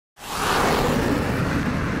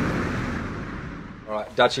All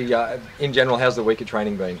right, Dutchie, in general, how's the week of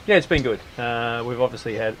training been? Yeah, it's been good. We've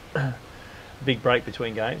obviously had a big break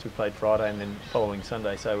between games. We played Friday and then following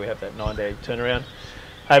Sunday, so we have that 9-day turnaround.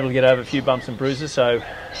 Able to get over a few bumps and bruises, so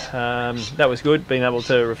that was good. Being able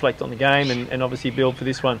to reflect on the game and obviously build for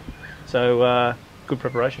this one. So good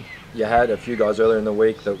preparation. You had a few guys earlier in the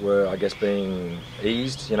week that were, I guess, being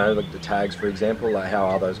eased, you know, like the tags, for example. How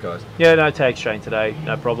are those guys? Yeah, no, tags trained today,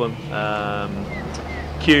 no problem.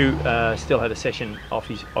 Q still had a session off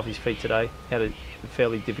his feet today. Had a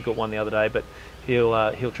fairly difficult one the other day, but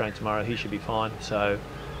he'll train tomorrow. He should be fine. So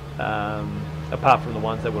apart from the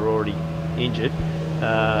ones that were already injured,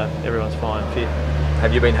 everyone's fine, fit.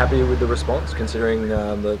 Have you been happy with the response, considering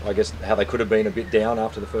I guess how they could have been a bit down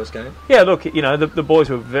after the first game? Yeah, look, you know, the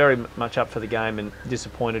boys were very much up for the game and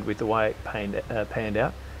disappointed with the way it panned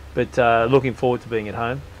out. But looking forward to being at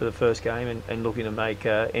home for the first game and looking to make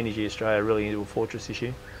Energy Australia really into a fortress this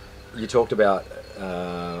year. You talked about,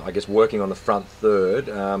 I guess, working on the front third.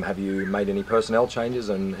 Have you made any personnel changes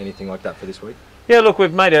and anything like that for this week? Yeah, look,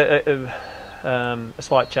 we've made a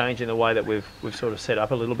slight change in the way that we've sort of set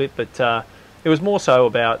up a little bit, but it was more so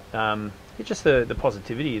about just the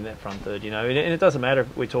positivity in that front third, you know. And it doesn't matter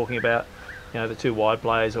if we're talking about, you know, the two wide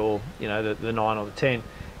players or, you know, the 9 or the 10.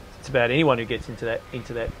 It's about anyone who gets into that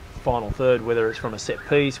final third, whether it's from a set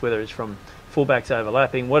piece, whether it's from fullbacks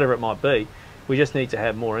overlapping, whatever it might be. We just need to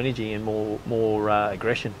have more energy and more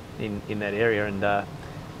aggression in that area, and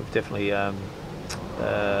we've definitely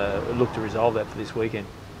looked to resolve that for this weekend.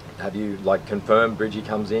 Have you confirmed Bridgie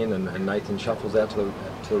comes in and Nathan shuffles out to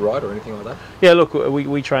the right or anything like that? Yeah, look,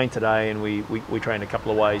 we trained today and we trained a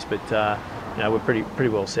couple of ways, but you know, we're pretty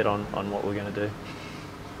well set on what we're going to do.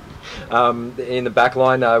 In the back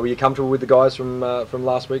line, were you comfortable with the guys from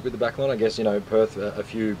last week with the back line? I guess, you know, Perth, a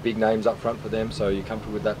few big names up front for them, so you're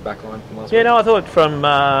comfortable with that back line from last week? Yeah, no, I thought from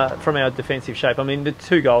our defensive shape, I mean, the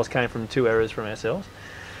 2 goals came from 2 errors from ourselves.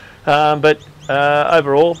 But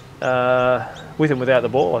overall, with and without the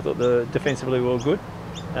ball, I thought defensively we were good.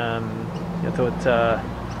 I thought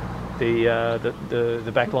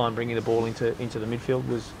the back line bringing the ball into the midfield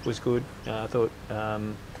was good. I thought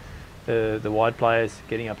the wide players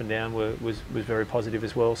getting up and down was very positive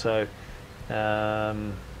as well. So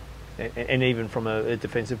and even from a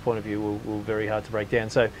defensive point of view, were very hard to break down.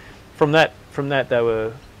 So from that they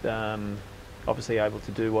were obviously able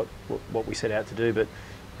to do what we set out to do. But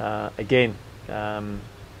again,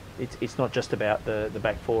 it's not just about the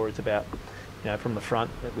back four. It's about, you know, from the front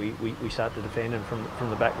that we start to defend, and from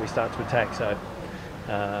the back we start to attack. So,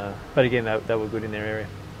 but again, they were good in their area.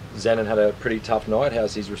 Zanin had a pretty tough night.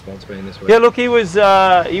 How's his response been this week? Yeah, look, he was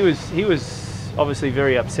obviously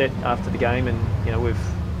very upset after the game, and you know, we've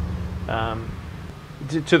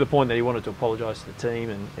to the point that he wanted to apologise to the team,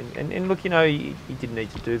 and look, you know, he didn't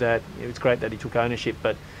need to do that. It was great that he took ownership,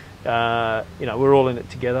 but you know, we're all in it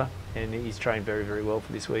together, and he's trained very, very well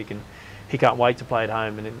for this week, and he can't wait to play at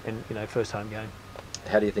home and you know, first home game.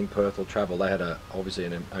 How do you think Perth will travel? They had obviously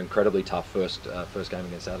an incredibly tough first game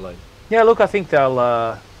against Adelaide. Yeah, look, I think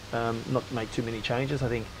they'll not make too many changes. I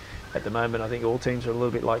think at the moment, I think all teams are a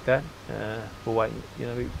little bit like that. We'll wait, you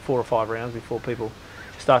know, 4 or 5 rounds before people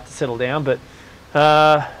start to settle down. But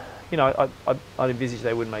you know, I'd envisage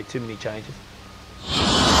they wouldn't make too many changes.